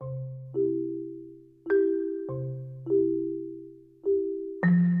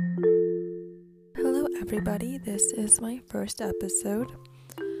everybody. This is my first episode.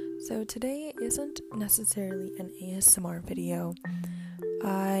 So today isn't necessarily an ASMR video.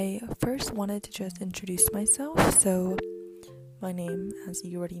 I first wanted to just introduce myself. So my name, as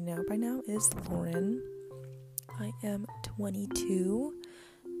you already know by now, is Lauren. I am 22.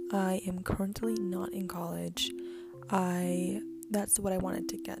 I am currently not in college. That's what I wanted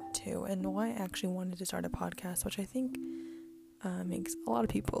to get to, and why I actually wanted to start a podcast, which I think makes a lot of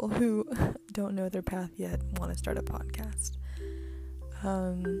people who don't know their path yet want to start a podcast.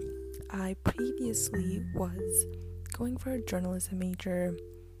 I previously was going for a journalism major,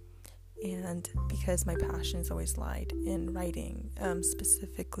 and because my passion has always lied in writing,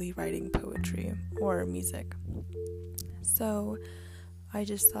 specifically writing poetry or music. So I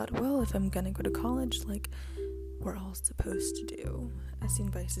just thought, well, if I'm gonna go to college, like we're all supposed to do, as seen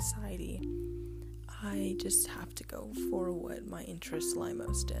by society, I just have to go for what my interests lie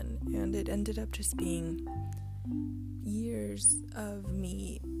most in. And it ended up just being years of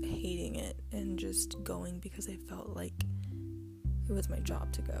me hating it and just going because I felt like it was my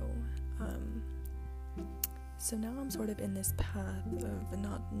job to go. So now I'm sort of in this path of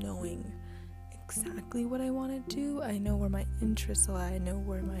not knowing exactly what I want to do. I know where my interests lie, I know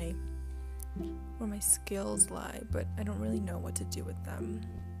where my skills lie, but I don't really know what to do with them.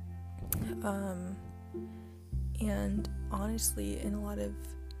 And honestly, in a lot of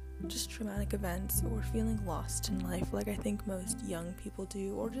just traumatic events or feeling lost in life, like I think most young people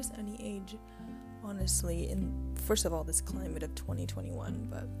do, or just any age, honestly, in first of all this climate of 2021,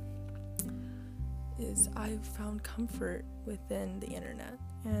 but I've found comfort within the internet,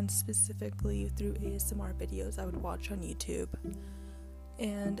 and specifically through ASMR videos I would watch on YouTube.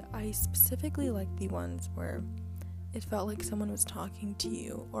 And I specifically like the ones where it felt like someone was talking to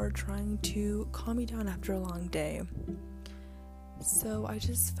you or trying to calm me down after a long day. So I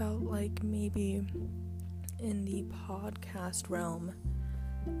just felt like maybe in the podcast realm,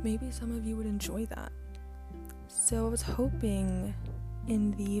 maybe some of you would enjoy that. So I was hoping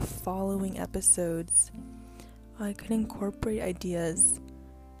in the following episodes I could incorporate ideas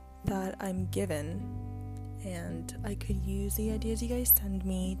that I'm given, and I could use the ideas you guys send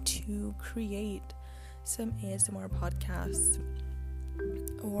me to create some ASMR podcasts.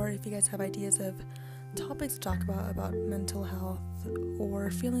 Or if you guys have ideas of topics to talk about mental health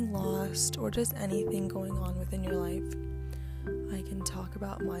or feeling lost or just anything going on within your life, I can talk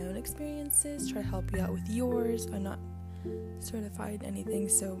about my own experiences, try to help you out with yours. I'm not certified in anything,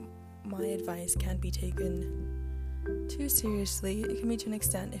 so my advice can't be taken too seriously. It can be to an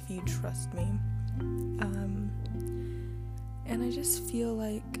extent if you trust me. And I just feel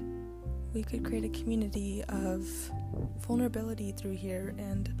like we could create a community of vulnerability through here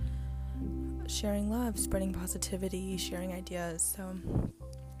and sharing love, spreading positivity, sharing ideas. So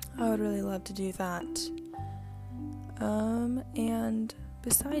I would really love to do that. And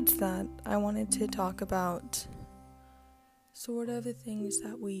besides that, I wanted to talk about sort of the things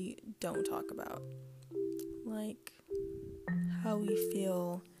that we don't talk about, like how we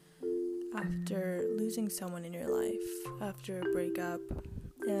feel after losing someone in your life, after a breakup,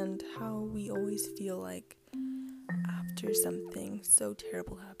 and how we always feel like after something so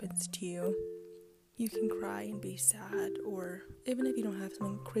terrible happens to you, you can cry and be sad, or even if you don't have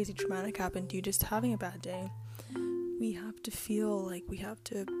something crazy traumatic happen to you, just having a bad day, we have to feel like we have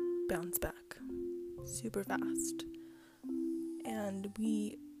to bounce back super fast. And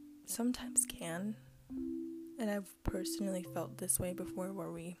we sometimes can, and I've personally felt this way before,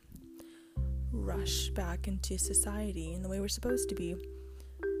 where we rush back into society in the way we're supposed to be,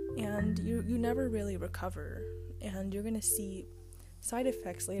 and you never really recover, and you're gonna see side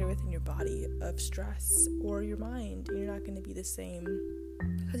effects later within your body of stress or your mind. You're not gonna be the same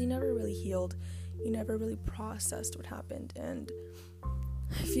because you never really healed, you never really processed what happened. And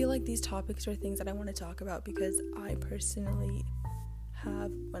I feel like these topics are things that I want to talk about because I personally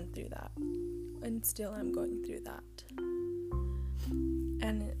have went through that, and still am going through that.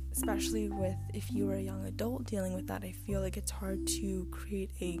 And especially with, if you were a young adult dealing with that, I feel like it's hard to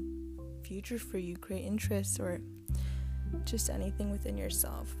create a future for you, create interests, or just anything within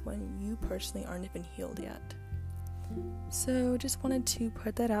yourself when you personally aren't even healed yet. So just wanted to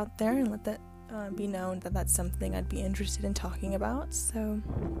put that out there and let that be known that that's something I'd be interested in talking about. So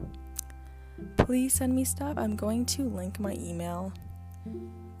please send me stuff. I'm going to link my email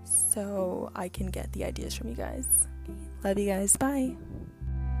so I can get the ideas from you guys. Love you guys. Bye.